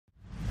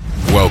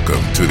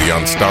Welcome to the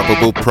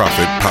Unstoppable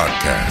Profit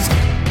Podcast.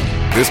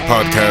 This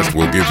podcast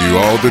will give you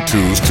all the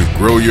tools to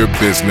grow your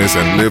business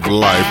and live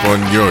life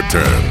on your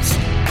terms.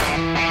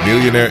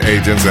 Millionaire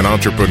agents and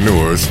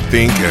entrepreneurs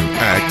think and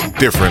act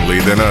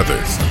differently than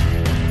others.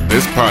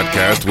 This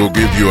podcast will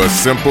give you a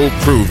simple,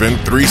 proven,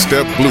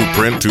 3-step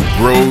blueprint to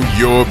grow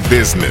your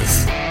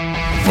business.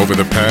 Over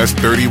the past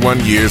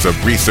 31 years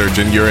of research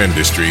in your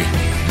industry,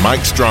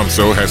 Mike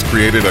Stromsoe has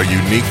created a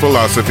unique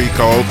philosophy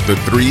called the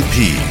 3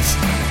 Ps: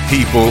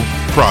 people,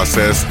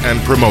 process, and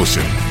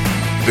promotion.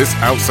 This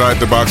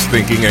outside-the-box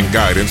thinking and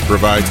guidance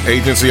provides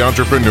agency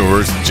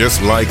entrepreneurs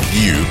just like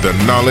you the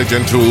knowledge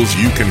and tools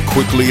you can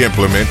quickly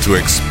implement to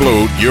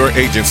explode your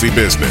agency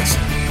business.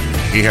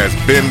 He has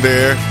been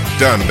there,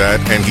 done that,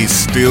 and he's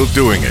still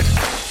doing it.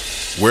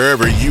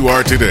 Wherever you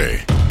are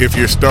today, if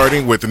you're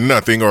starting with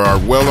nothing or are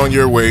well on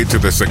your way to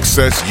the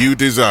success you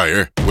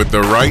desire, with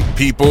the right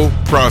people,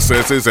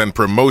 processes, and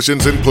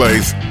promotions in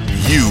place,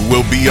 you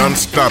will be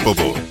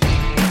unstoppable.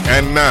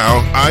 And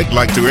now, I'd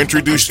like to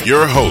introduce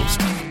your host,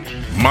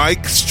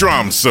 Mike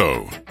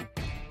Stromsoe.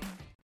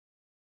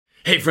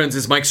 Hey friends,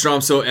 it's Mike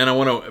Stromsoe, and I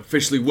want to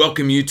officially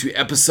welcome you to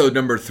episode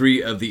number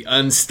 3 of the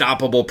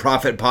Unstoppable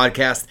Profit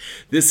Podcast.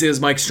 This is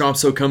Mike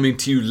Stromsoe coming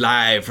to you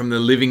live from the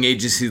Living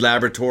Agency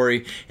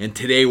Laboratory, and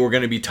today we're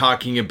going to be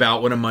talking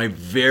about one of my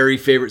very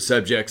favorite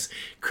subjects,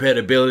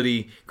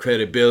 credibility,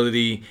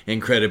 and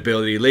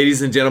credibility.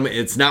 Ladies and gentlemen,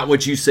 it's not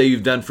what you say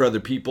you've done for other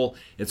people,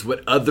 it's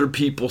what other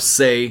people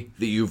say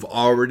that you've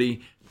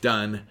already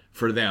done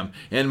for them.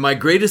 And my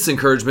greatest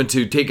encouragement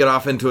to take it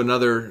off into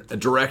another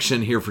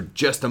direction here for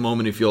just a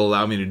moment, if you'll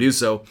allow me to do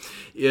so,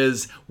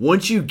 is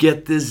once you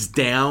get this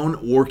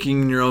down,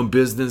 working in your own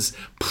business,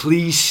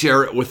 please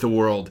share it with the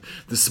world.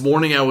 This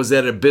morning I was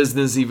at a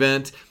business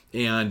event,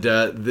 and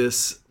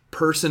this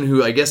person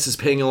who I guess is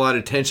paying a lot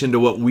of attention to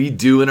what we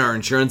do in our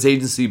insurance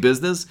agency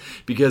business,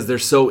 because they're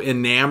so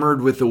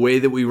enamored with the way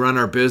that we run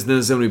our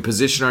business and we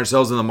position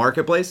ourselves in the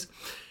marketplace,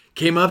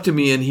 came up to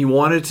me and he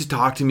wanted to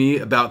talk to me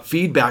about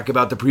feedback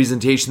about the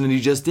presentation that he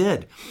just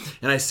did.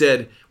 And I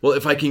said, well,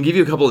 if I can give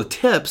you a couple of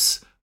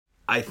tips,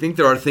 I think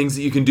there are things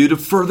that you can do to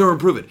further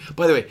improve it.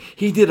 By the way,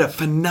 he did a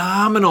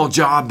phenomenal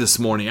job this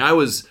morning. I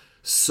was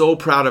so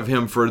proud of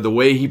him for the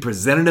way he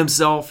presented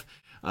himself,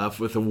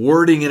 with the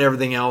wording and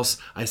everything else.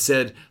 I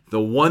said the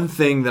one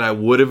thing that I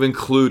would have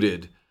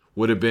included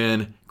would have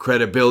been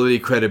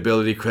credibility.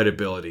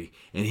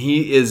 And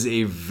he is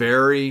a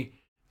very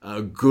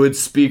good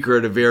speaker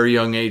at a very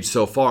young age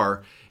so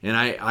far. And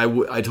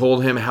I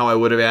told him how I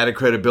would have added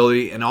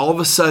credibility. And all of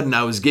a sudden,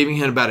 I was giving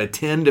him about a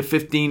 10 to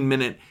 15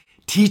 minute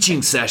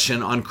teaching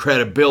session on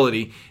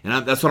credibility.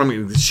 And that's what I'm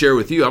going to share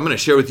with you. I'm going to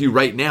share with you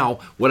right now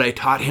what I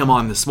taught him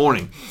on this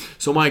morning.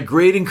 So my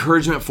great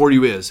encouragement for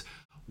you is,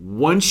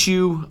 once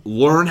you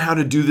learn how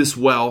to do this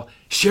well,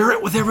 share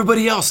it with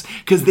everybody else,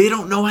 because they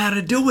don't know how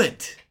to do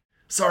it.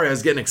 Sorry, I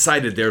was getting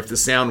excited there if the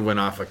sound went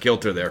off a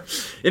kilter there.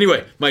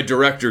 Anyway, my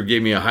director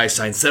gave me a high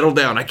sign, settle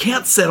down. I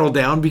can't settle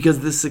down because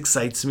this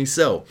excites me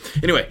so.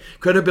 Anyway,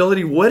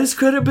 credibility. What is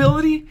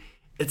credibility?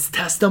 It's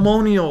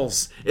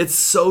testimonials. It's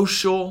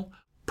social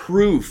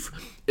proof.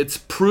 It's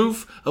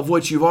proof of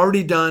what you've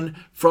already done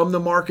from the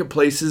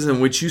marketplaces in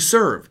which you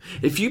serve.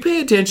 If you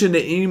pay attention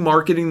to any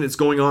marketing that's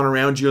going on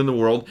around you in the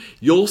world,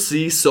 you'll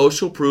see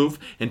social proof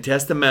and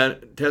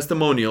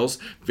testimonials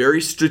very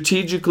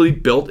strategically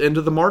built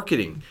into the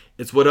marketing.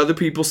 It's what other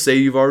people say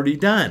you've already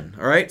done.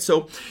 All right.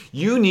 So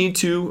you need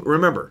to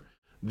remember,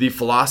 the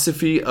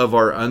philosophy of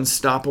our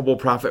Unstoppable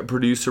Profit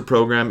Producer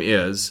program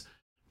is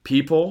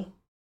people,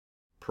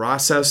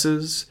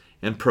 processes,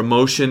 and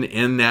promotion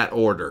in that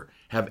order.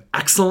 Have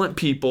excellent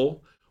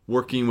people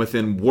working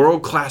within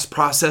world-class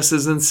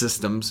processes and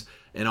systems,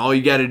 and all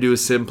you got to do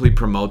is simply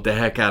promote the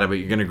heck out of it.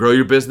 You're going to grow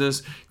your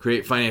business,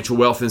 create financial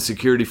wealth and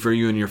security for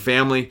you and your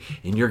family,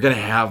 and you're going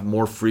to have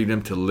more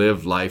freedom to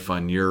live life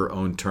on your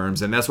own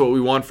terms, and that's what we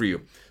want for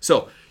you.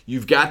 So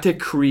you've got to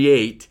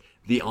create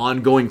the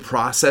ongoing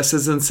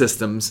processes and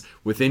systems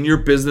within your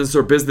business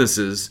or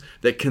businesses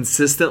that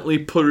consistently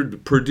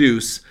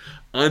produce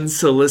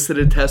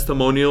unsolicited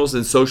testimonials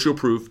and social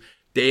proof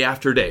day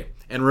after day.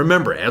 And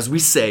remember, as we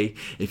say,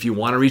 if you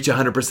want to reach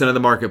 100% of the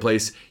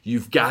marketplace,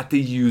 you've got to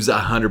use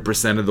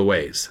 100% of the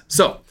ways.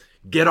 So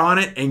get on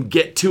it and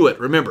get to it.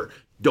 Remember,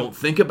 don't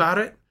think about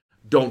it.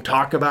 Don't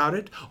talk about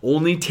it.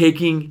 Only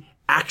taking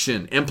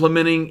action,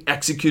 implementing,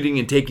 executing,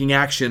 and taking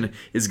action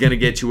is going to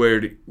get you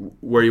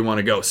where you want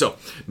to go. So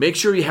make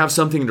sure you have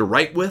something to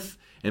write with,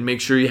 and make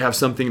sure you have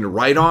something to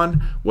write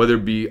on, whether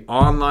it be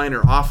online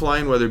or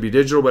offline, whether it be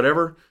digital,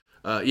 whatever.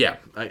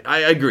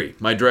 I agree.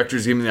 My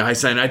director's giving me the high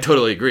sign. I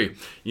totally agree.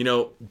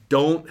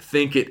 Don't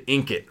think it,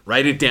 ink it.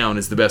 Write it down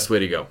is the best way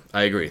to go.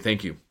 I agree.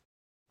 Thank you.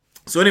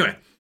 So anyway,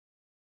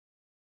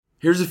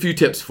 here's a few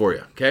tips for you,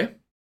 okay?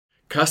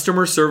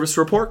 Customer service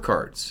report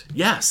cards.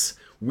 Yes,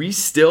 we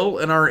still,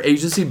 in our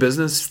agency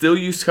business, still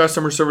use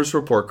customer service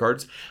report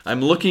cards.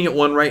 I'm looking at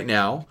one right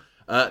now.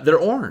 they're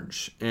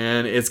orange,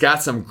 and it's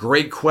got some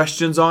great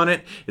questions on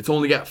it. It's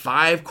only got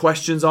 5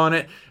 questions on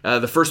it.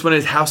 The first one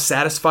is, how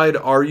satisfied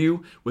are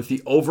you with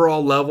the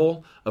overall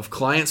level of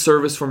client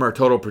service from our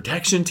Total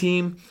Protection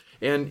team?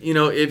 And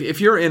if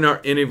you're in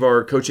any of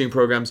our coaching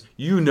programs,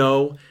 you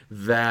know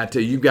that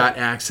you've got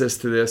access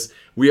to this.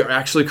 We are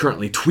actually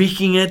currently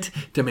tweaking it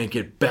to make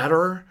it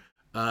better,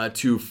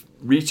 to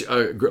reach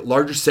a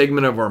larger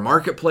segment of our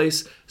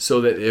marketplace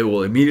so that it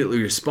will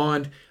immediately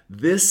respond.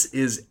 This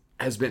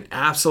has been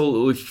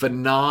absolutely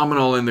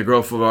phenomenal in the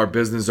growth of our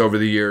business over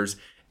the years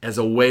as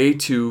a way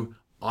to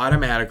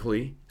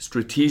automatically,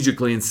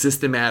 strategically, and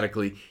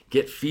systematically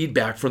get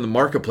feedback from the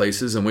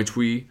marketplaces in which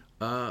we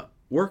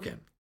work in.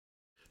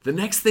 The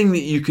next thing that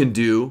you can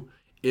do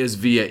is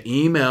via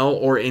email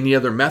or any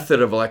other method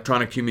of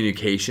electronic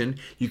communication,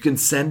 you can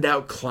send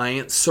out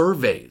client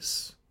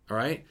surveys. All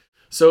right.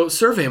 So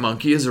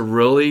SurveyMonkey is a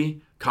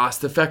really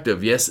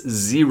cost-effective, yes,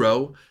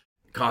 zero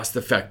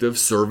cost-effective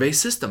survey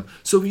system.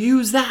 So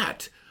use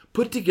that.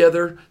 Put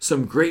together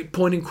some great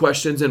pointing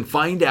questions and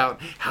find out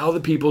how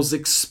the people's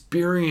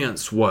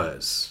experience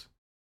was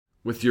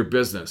with your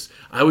business.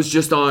 I was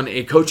just on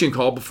a coaching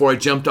call before I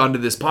jumped onto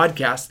this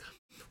podcast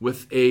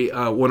with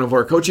one of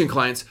our coaching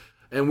clients,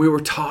 and we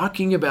were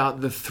talking about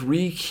the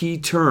 3 key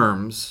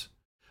terms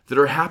that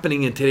are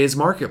happening in today's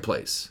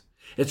marketplace.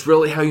 It's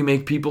really how you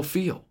make people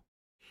feel.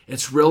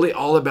 It's really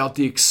all about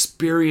the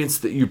experience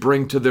that you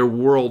bring to their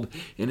world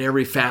in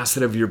every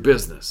facet of your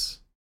business.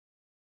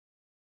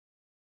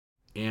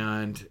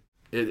 And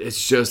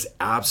it's just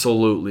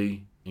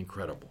absolutely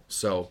incredible.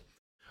 So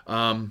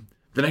the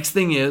next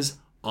thing is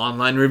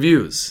online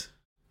reviews.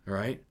 All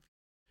right.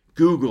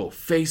 Google,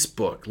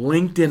 Facebook,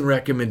 LinkedIn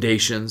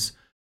recommendations.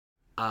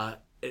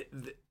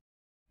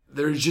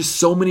 There's just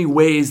so many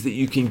ways that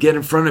you can get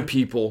in front of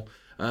people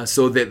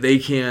so that they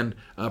can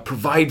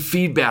provide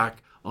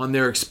feedback on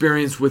their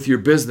experience with your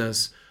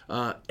business.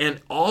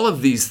 And all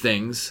of these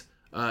things,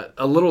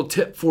 a little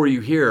tip for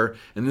you here,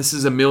 and this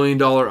is $1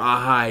 million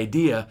aha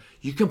idea,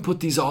 you can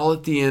put these all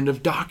at the end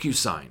of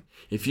DocuSign.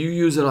 If you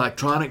use an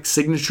electronic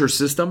signature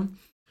system,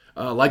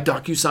 like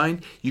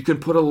DocuSign, you can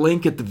put a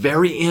link at the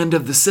very end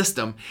of the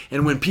system.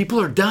 And when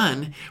people are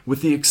done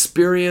with the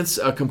experience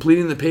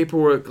completing the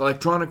paperwork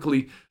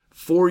electronically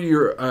for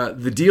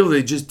the deal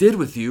they just did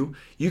with you,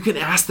 you can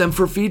ask them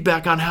for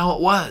feedback on how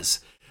it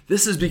was.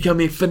 This has become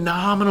a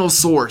phenomenal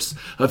source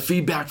of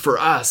feedback for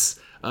us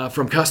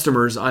from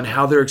customers on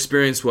how their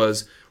experience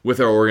was with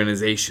our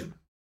organization.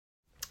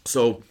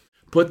 So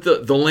put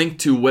the link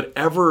to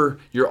whatever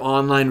your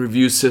online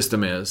review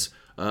system is,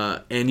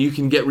 and you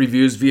can get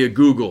reviews via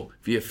Google,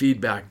 via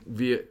feedback,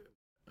 via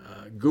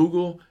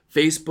Google,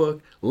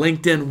 Facebook,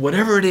 LinkedIn,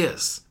 whatever it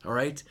is, all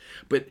right?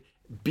 But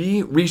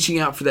be reaching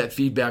out for that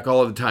feedback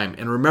all of the time.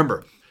 And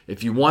remember,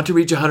 if you want to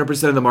reach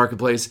 100% of the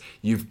marketplace,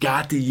 you've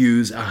got to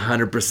use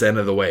 100%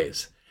 of the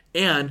ways.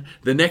 And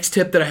the next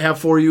tip that I have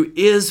for you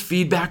is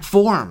feedback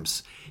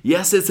forms.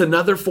 Yes, it's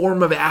another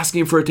form of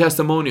asking for a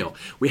testimonial.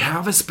 We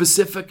have a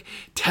specific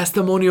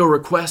testimonial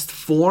request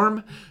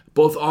form,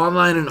 both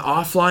online and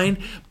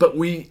offline, but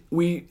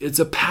it's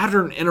a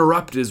pattern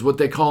interrupt is what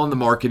they call in the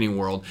marketing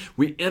world.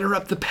 We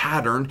interrupt the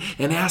pattern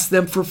and ask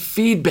them for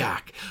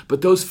feedback.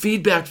 But those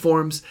feedback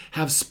forms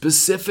have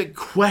specific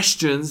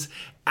questions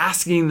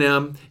asking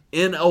them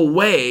in a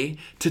way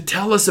to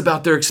tell us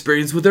about their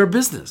experience with their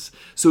business.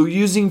 So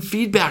using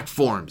feedback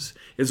forms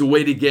is a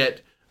way to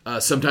get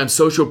sometimes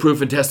social proof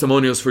and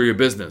testimonials for your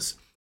business.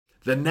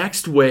 The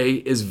next way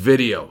is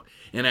video.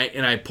 And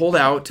I pulled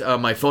out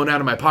my phone out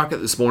of my pocket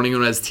this morning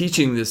when I was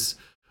teaching this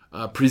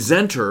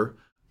presenter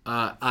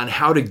on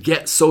how to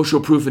get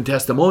social proof and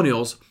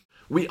testimonials.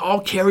 We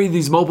all carry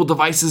these mobile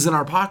devices in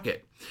our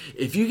pocket.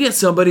 If you get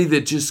somebody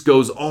that just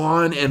goes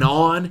on and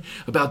on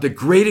about the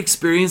great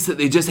experience that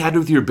they just had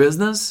with your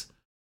business,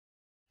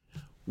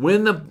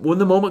 when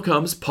the moment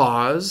comes,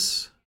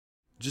 pause,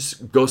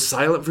 just go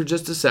silent for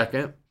just a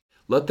second,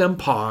 let them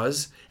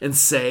pause and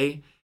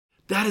say,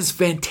 "That is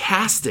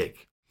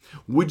fantastic.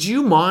 Would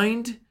you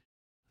mind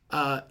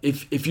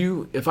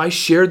if I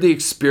shared the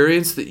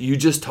experience that you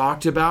just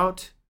talked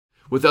about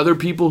with other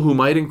people who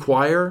might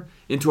inquire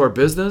into our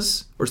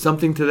business," or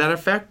something to that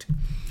effect?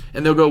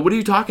 And they'll go, "What are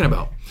you talking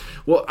about?"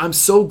 "Well, I'm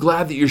so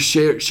glad that you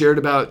shared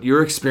about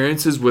your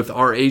experiences with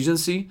our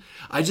agency.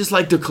 I just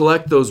like to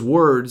collect those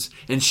words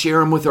and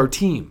share them with our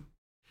team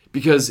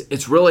because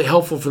it's really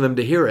helpful for them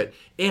to hear it.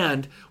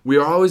 And we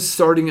are always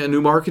starting a new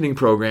marketing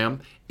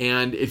program.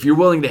 And if you're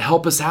willing to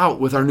help us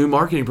out with our new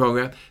marketing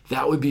program,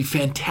 that would be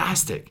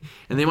fantastic."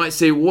 And they might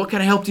say, "Well, what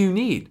kind of help do you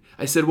need?"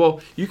 I said, "Well,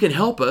 you can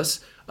help us.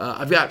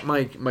 I've got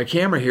my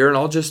camera here, and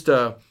I'll just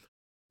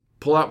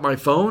pull out my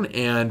phone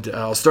and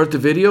I'll start the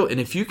video. And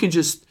if you can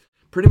just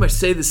pretty much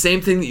say the same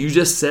thing that you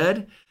just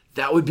said,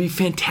 that would be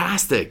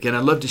fantastic. And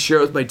I'd love to share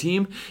it with my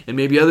team and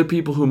maybe other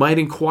people who might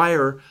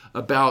inquire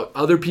about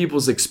other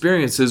people's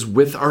experiences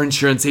with our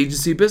insurance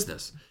agency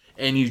business."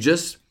 And you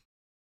just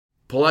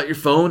pull out your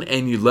phone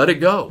and you let it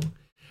go.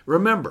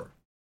 Remember,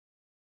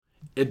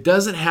 it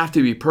doesn't have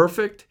to be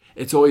perfect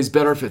It's always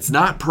better if it's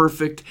not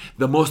perfect.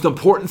 The most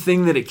important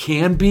thing that it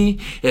can be,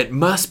 it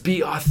must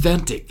be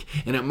authentic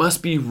and it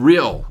must be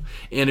real.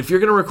 And if you're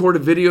going to record a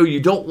video, you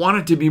don't want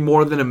it to be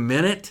more than a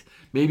minute,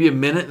 maybe a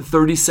minute and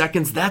 30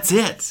 seconds. That's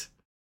it.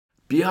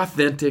 Be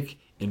authentic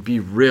and be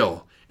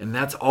real. And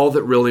that's all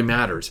that really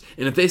matters.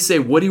 And if they say,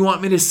 what do you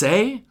want me to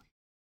say?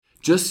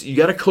 You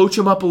got to coach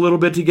them up a little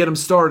bit to get them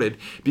started,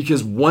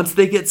 because once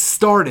they get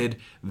started,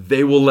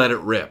 they will let it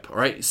rip. All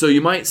right. So you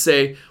might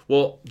say,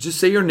 well, just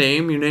say your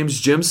name. Your name's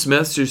Jim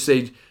Smith. So you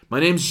say, my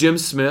name's Jim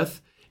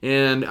Smith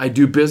and I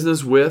do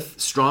business with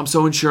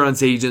Stromso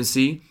Insurance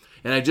Agency.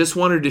 And I just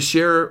wanted to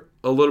share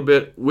a little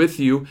bit with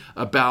you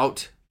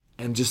about,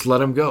 and just let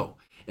them go.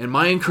 And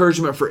my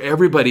encouragement for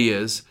everybody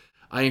is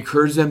I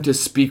encourage them to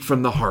speak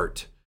from the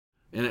heart.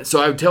 And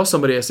so I would tell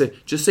somebody, I say,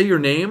 just say your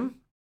name,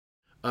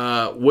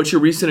 what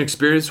your recent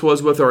experience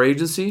was with our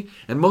agency,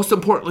 and most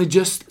importantly,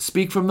 just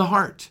speak from the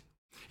heart.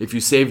 If you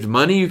saved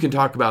money, you can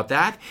talk about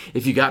that.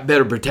 If you got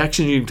better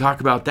protection, you can talk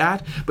about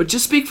that. But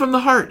just speak from the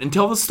heart and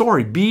tell the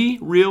story. Be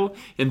real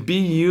and be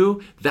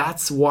you.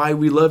 That's why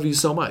we love you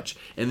so much.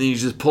 And then you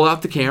just pull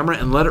out the camera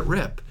and let it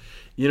rip.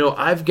 You know,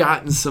 I've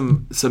gotten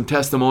some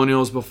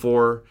testimonials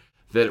before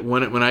that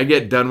when I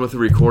get done with the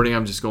recording,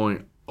 I'm just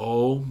going,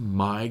 oh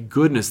my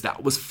goodness,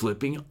 that was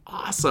flipping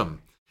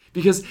awesome.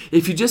 Because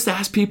if you just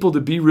ask people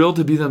to be real,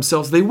 to be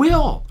themselves, they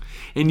will.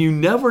 And you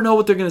never know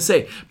what they're going to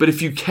say. But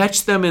if you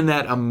catch them in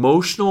that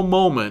emotional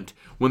moment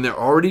when they're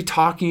already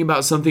talking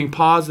about something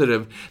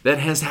positive that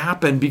has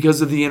happened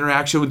because of the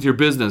interaction with your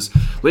business,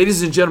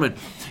 ladies and gentlemen,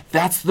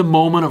 that's the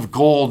moment of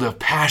gold, of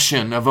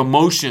passion, of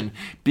emotion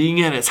being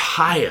at its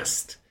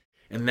highest.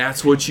 And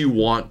that's what you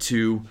want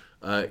to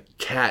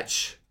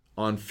catch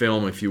on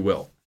film, if you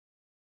will.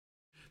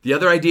 The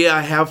other idea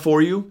I have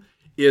for you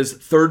is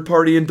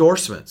third-party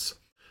endorsements.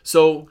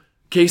 So,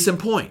 case in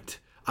point,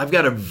 I've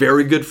got a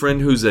very good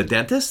friend who's a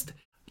dentist,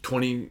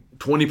 20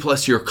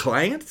 plus year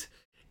client,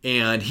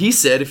 and he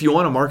said, if you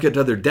want to market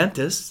to other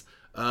dentists,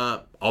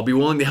 I'll be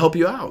willing to help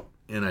you out.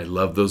 And I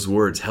love those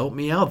words, help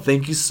me out.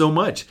 Thank you so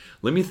much.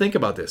 Let me think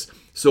about this.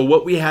 So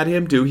what we had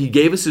him do, he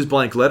gave us his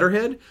blank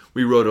letterhead.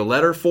 We wrote a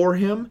letter for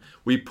him.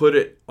 We put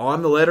it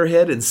on the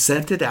letterhead and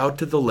sent it out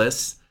to the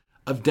list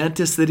of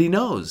dentists that he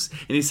knows.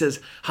 And he says,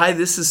 hi,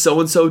 this is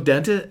so-and-so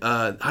dentist.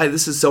 Hi,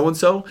 this is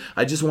so-and-so.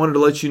 I just wanted to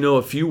let you know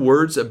a few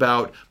words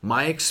about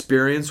my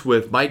experience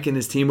with Mike and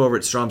his team over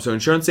at Stromso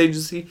Insurance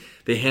Agency.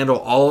 They handle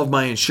all of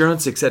my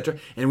insurance, etc.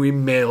 And we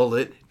mailed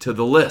it to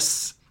the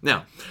lists.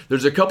 Now,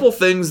 there's a couple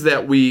things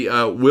that we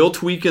will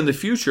tweak in the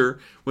future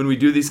when we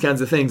do these kinds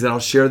of things, and I'll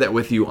share that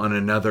with you on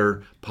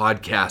another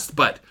podcast.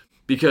 But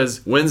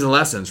because wins and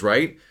lessons,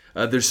 right?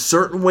 There's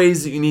certain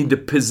ways that you need to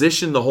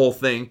position the whole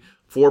thing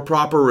for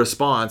proper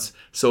response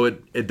so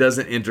it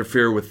doesn't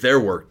interfere with their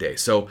workday.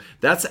 So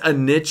that's a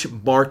niche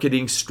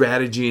marketing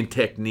strategy and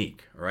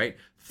technique, all right?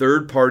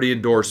 Third-party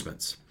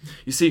endorsements.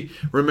 You see,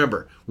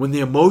 remember, when the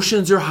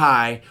emotions are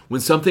high, when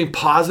something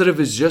positive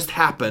has just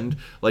happened,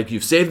 like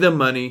you've saved them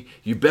money,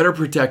 you better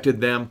protected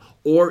them,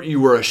 or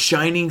you were a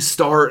shining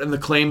star in the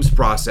claims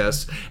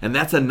process, and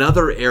that's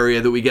another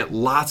area that we get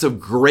lots of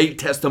great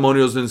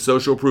testimonials and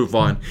social proof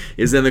on,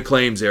 is in the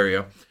claims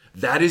area.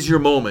 That is your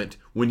moment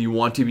when you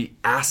want to be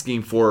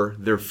asking for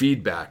their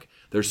feedback,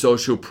 their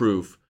social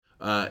proof,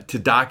 to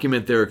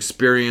document their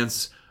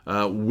experience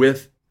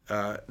with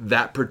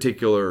that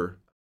particular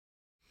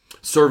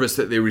service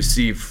that they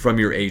received from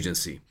your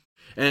agency.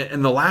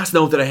 And the last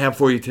note that I have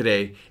for you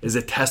today is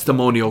a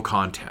testimonial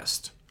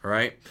contest, all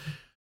right?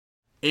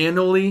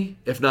 Annually,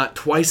 if not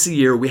twice a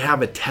year, we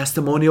have a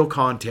testimonial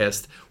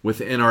contest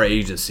within our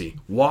agency.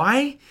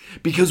 Why?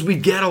 Because we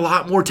get a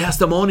lot more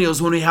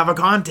testimonials when we have a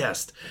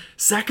contest.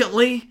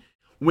 Secondly,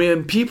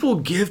 when people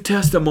give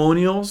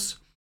testimonials,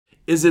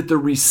 is it the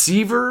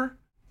receiver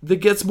that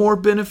gets more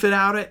benefit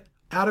out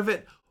of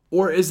it?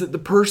 Or is it the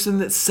person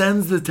that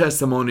sends the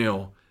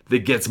testimonial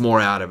that gets more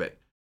out of it?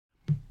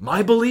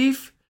 My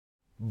belief,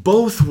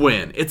 both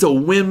win. It's a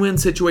win-win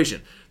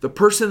situation. The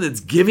person that's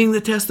giving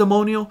the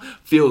testimonial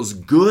feels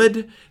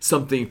good,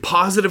 something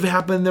positive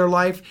happened in their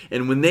life,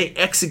 and when they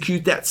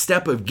execute that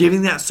step of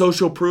giving that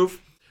social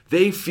proof,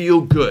 they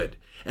feel good.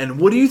 And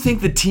what do you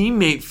think the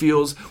teammate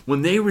feels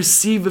when they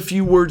receive a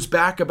few words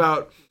back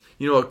about,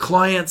 a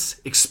client's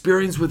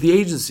experience with the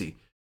agency?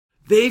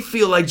 They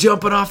feel like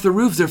jumping off the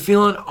roof. They're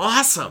feeling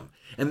awesome.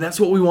 And that's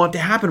what we want to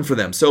happen for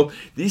them. So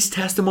these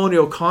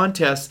testimonial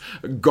contests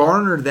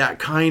garner that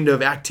kind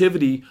of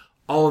activity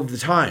all of the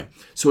time.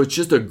 So it's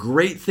just a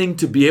great thing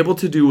to be able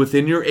to do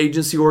within your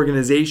agency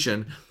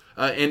organization.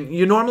 And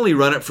you normally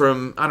run it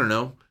from,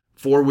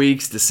 4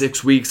 weeks to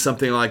 6 weeks,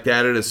 something like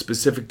that at a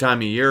specific time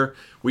of year.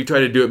 We try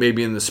to do it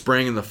maybe in the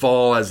spring and the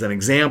fall as an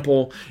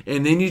example.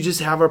 And then you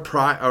just have a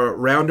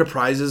round of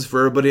prizes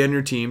for everybody on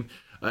your team.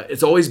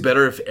 It's always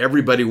better if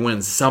everybody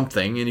wins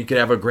something, and you could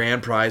have a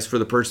grand prize for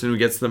the person who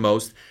gets the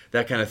most,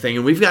 that kind of thing.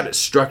 And we've got it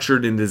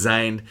structured and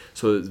designed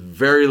so there's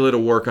very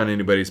little work on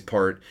anybody's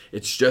part.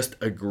 It's just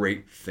a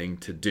great thing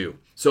to do.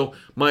 So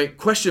my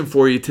question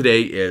for you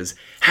today is,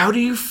 how do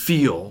you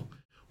feel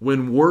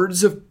when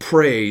words of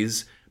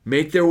praise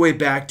make their way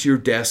back to your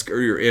desk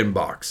or your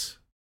inbox?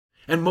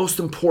 And most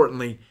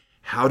importantly,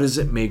 how does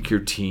it make your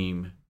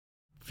team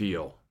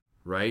feel,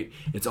 right?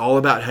 It's all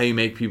about how you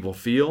make people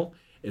feel.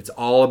 It's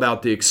all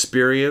about the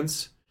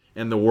experience.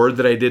 And the word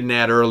that I didn't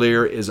add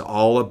earlier is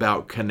all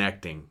about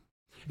connecting.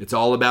 It's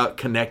all about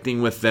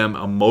connecting with them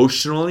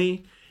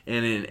emotionally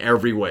and in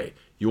every way.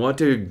 You want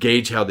to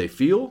gauge how they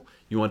feel.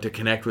 You want to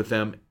connect with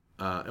them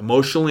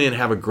emotionally and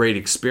have a great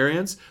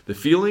experience. The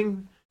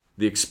feeling,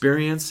 the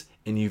experience,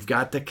 and you've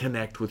got to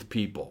connect with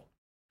people.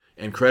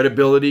 And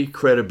credibility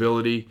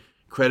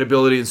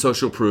and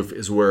social proof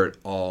is where it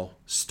all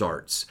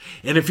starts.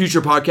 In a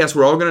future podcast,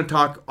 we're all going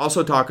to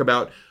also talk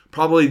about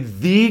probably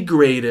the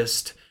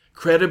greatest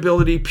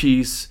credibility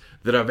piece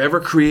that I've ever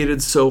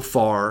created so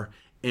far,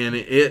 and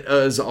it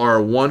is our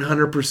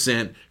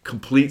 100%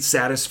 complete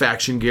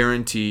satisfaction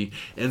guarantee.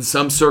 In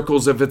some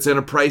circles, if it's in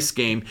a price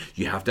game,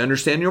 you have to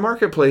understand your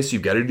marketplace.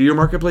 You've got to do your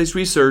marketplace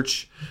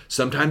research.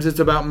 Sometimes it's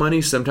about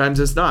money, sometimes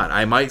it's not.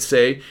 I might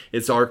say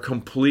it's our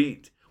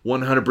complete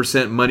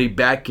 100% money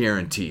back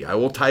guarantee. I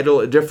will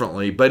title it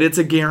differently, but it's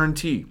a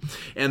guarantee.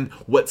 And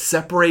what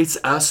separates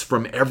us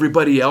from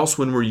everybody else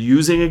when we're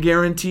using a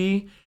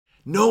guarantee,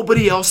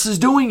 nobody else is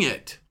doing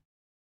it.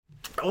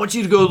 I want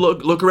you to go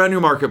look around your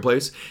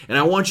marketplace, and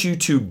I want you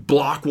to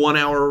block 1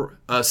 hour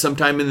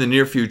sometime in the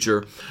near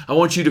future. I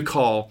want you to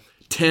call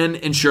 10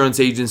 insurance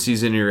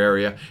agencies in your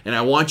area, and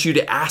I want you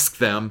to ask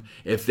them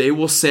if they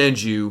will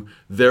send you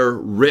their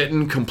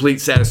written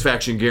complete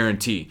satisfaction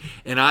guarantee.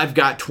 And I've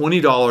got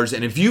 $20,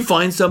 and if you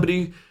find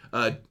somebody,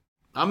 I'm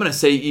going to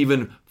say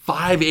even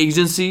 5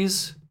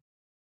 agencies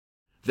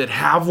that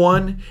have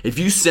one, if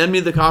you send me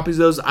the copies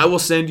of those, I will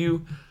send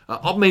you,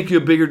 I'll make you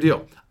a bigger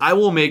deal. I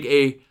will make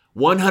a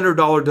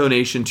 $100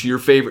 donation to your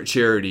favorite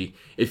charity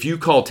if you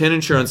call 10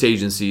 insurance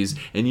agencies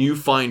and you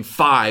find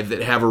 5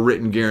 that have a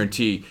written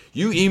guarantee.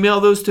 You email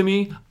those to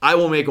me, I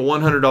will make a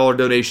 $100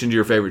 donation to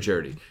your favorite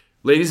charity.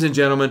 Ladies and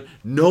gentlemen,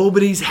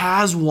 nobody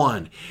has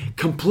one.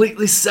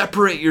 Completely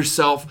separate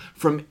yourself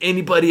from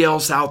anybody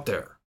else out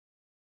there.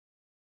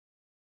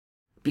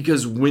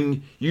 Because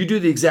when you do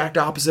the exact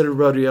opposite of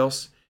everybody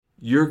else,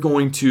 you're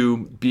going to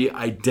be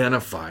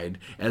identified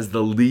as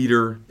the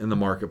leader in the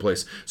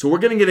marketplace. So we're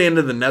going to get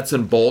into the nuts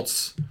and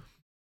bolts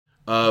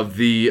of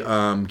the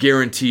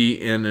guarantee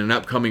in an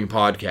upcoming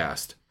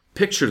podcast.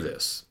 Picture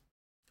this.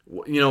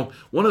 You know,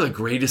 one of the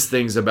greatest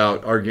things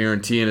about our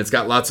guarantee, and it's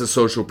got lots of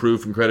social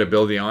proof and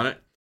credibility on it,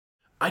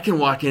 I can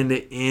walk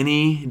into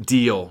any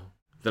deal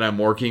that I'm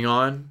working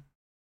on,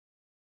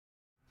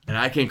 and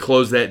I can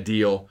close that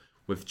deal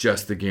with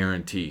just the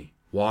guarantee.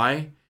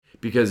 Why?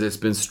 Because it's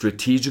been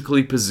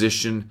strategically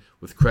positioned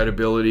with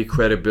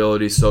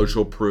credibility,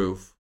 social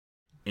proof,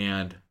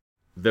 and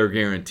they're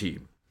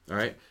guaranteed. All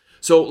right?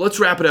 So let's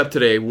wrap it up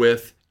today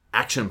with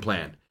action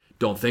plan.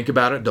 Don't think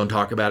about it. Don't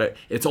talk about it.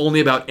 It's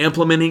only about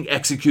implementing,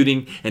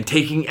 executing, and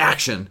taking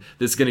action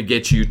that's going to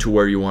get you to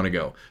where you want to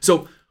go.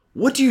 So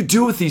what do you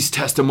do with these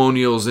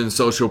testimonials and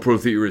social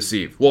proof that you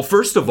receive? Well,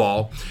 first of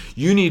all,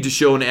 you need to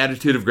show an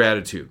attitude of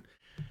gratitude.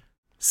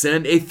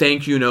 Send a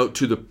thank you note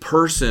to the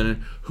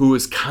person who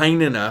is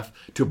kind enough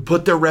to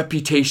put their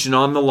reputation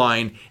on the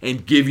line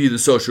and give you the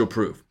social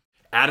proof.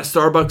 Add a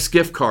Starbucks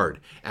gift card,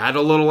 add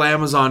a little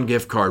Amazon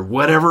gift card,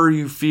 whatever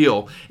you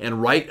feel,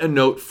 and write a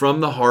note from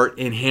the heart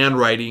in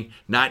handwriting,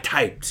 not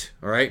typed,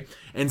 all right?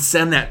 And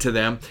send that to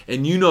them.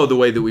 And you know the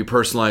way that we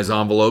personalize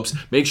envelopes.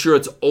 Make sure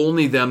it's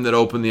only them that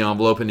open the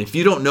envelope. And if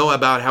you don't know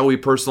about how we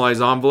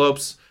personalize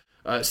envelopes,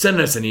 send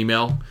us an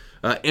email.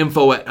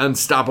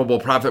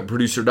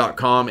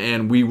 info@unstoppableprofitproducer.com,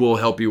 and we will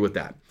help you with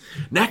that.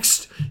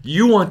 Next,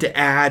 you want to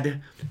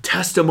add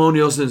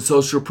testimonials and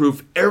social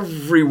proof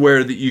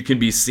everywhere that you can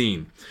be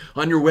seen.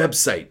 On your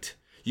website,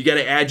 you got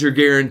to add your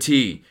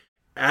guarantee.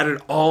 Add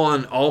it all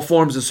on all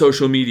forms of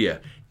social media,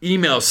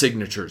 email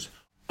signatures,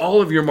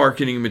 all of your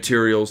marketing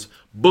materials,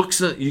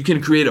 books. You can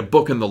create a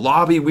book in the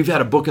lobby. We've had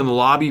a book in the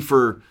lobby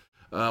for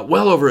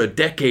well over a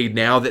decade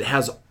now that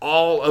has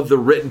all of the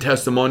written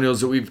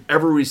testimonials that we've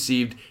ever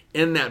received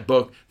in that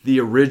book,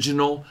 the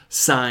original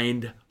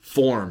signed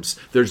forms.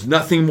 There's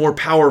nothing more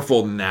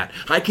powerful than that.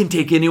 I can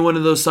take any one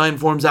of those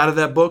signed forms out of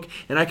that book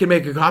and I can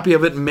make a copy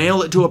of it and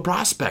mail it to a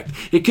prospect.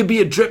 It could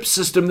be a drip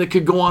system that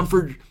could go on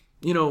for,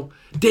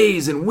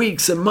 days and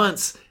weeks and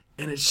months,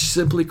 and it's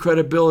simply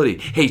credibility.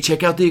 Hey,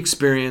 check out the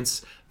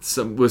experience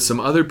with some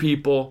other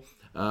people.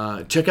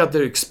 Check out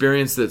the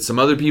experience that some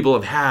other people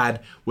have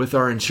had with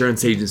our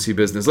insurance agency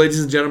business. Ladies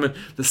and gentlemen,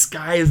 the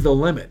sky is the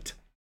limit.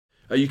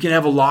 You can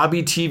have a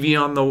lobby TV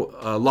on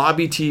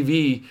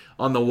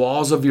the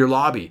walls of your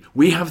lobby.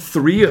 We have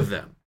 3 of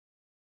them.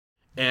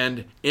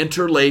 And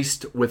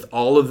interlaced with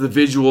all of the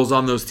visuals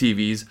on those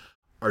TVs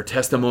are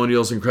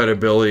testimonials and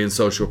credibility and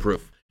social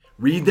proof.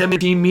 Read them in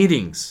team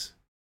meetings.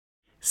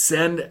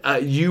 Send a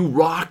You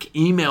Rock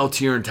email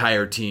to your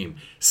entire team.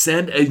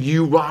 Send a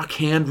You Rock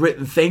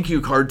handwritten thank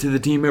you card to the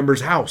team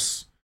member's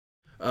house.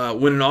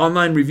 When an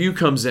online review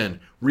comes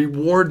in,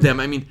 reward them.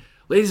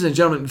 Ladies and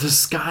gentlemen, the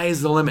sky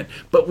is the limit.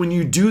 But when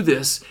you do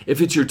this, if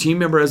it's your team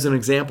member as an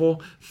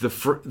example,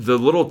 the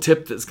little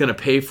tip that's going to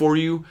pay for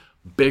you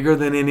bigger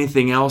than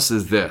anything else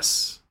is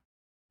this.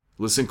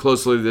 Listen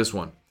closely to this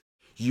one.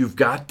 You've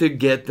got to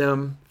get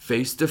them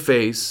face to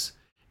face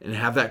and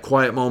have that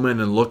quiet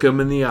moment and look them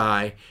in the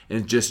eye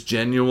and just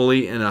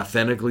genuinely and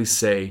authentically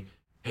say,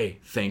 hey,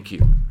 thank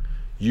you.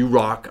 You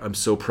rock. I'm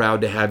so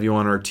proud to have you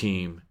on our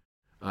team.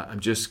 I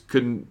just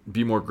couldn't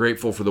be more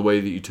grateful for the way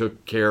that you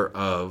took care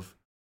of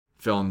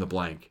fill in the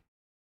blank.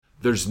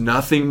 There's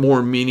nothing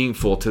more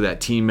meaningful to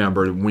that team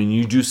member. When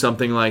you do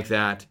something like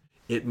that,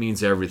 it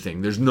means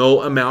everything. There's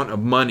no amount of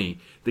money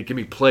that can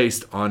be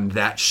placed on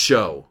that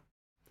show.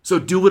 So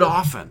do it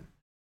often,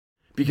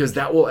 because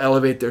that will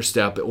elevate their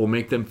step. It will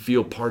make them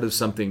feel part of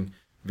something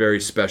very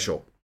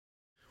special.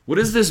 What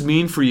does this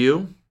mean for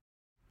you?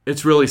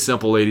 It's really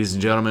simple, ladies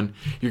and gentlemen.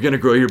 You're going to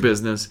grow your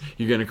business.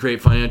 You're going to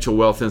create financial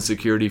wealth and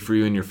security for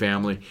you and your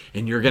family,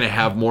 and you're going to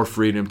have more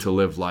freedom to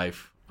live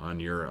life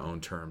on your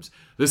own terms.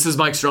 This is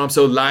Mike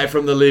Stromsoe, live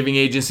from the Living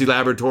Agency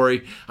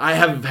Laboratory. I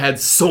have had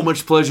so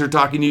much pleasure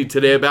talking to you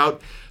today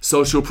about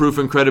social proof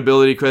and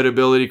credibility.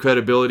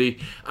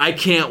 I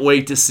can't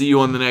wait to see you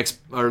on the next,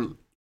 or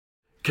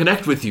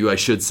connect with you, I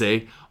should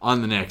say,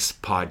 on the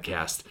next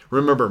podcast.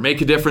 Remember,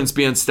 make a difference,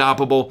 be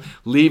unstoppable,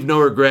 leave no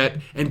regret,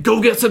 and go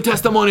get some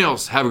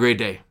testimonials. Have a great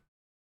day.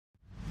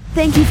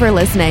 Thank you for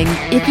listening.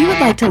 If you would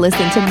like to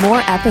listen to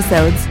more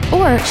episodes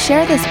or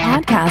share this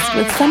podcast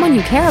with someone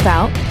you care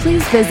about,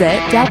 please visit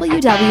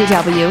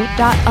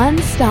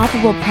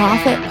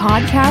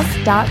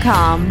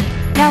www.unstoppableprofitpodcast.com.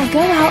 Now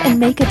go out and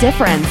make a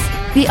difference.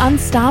 Be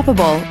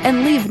unstoppable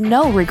and leave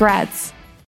no regrets.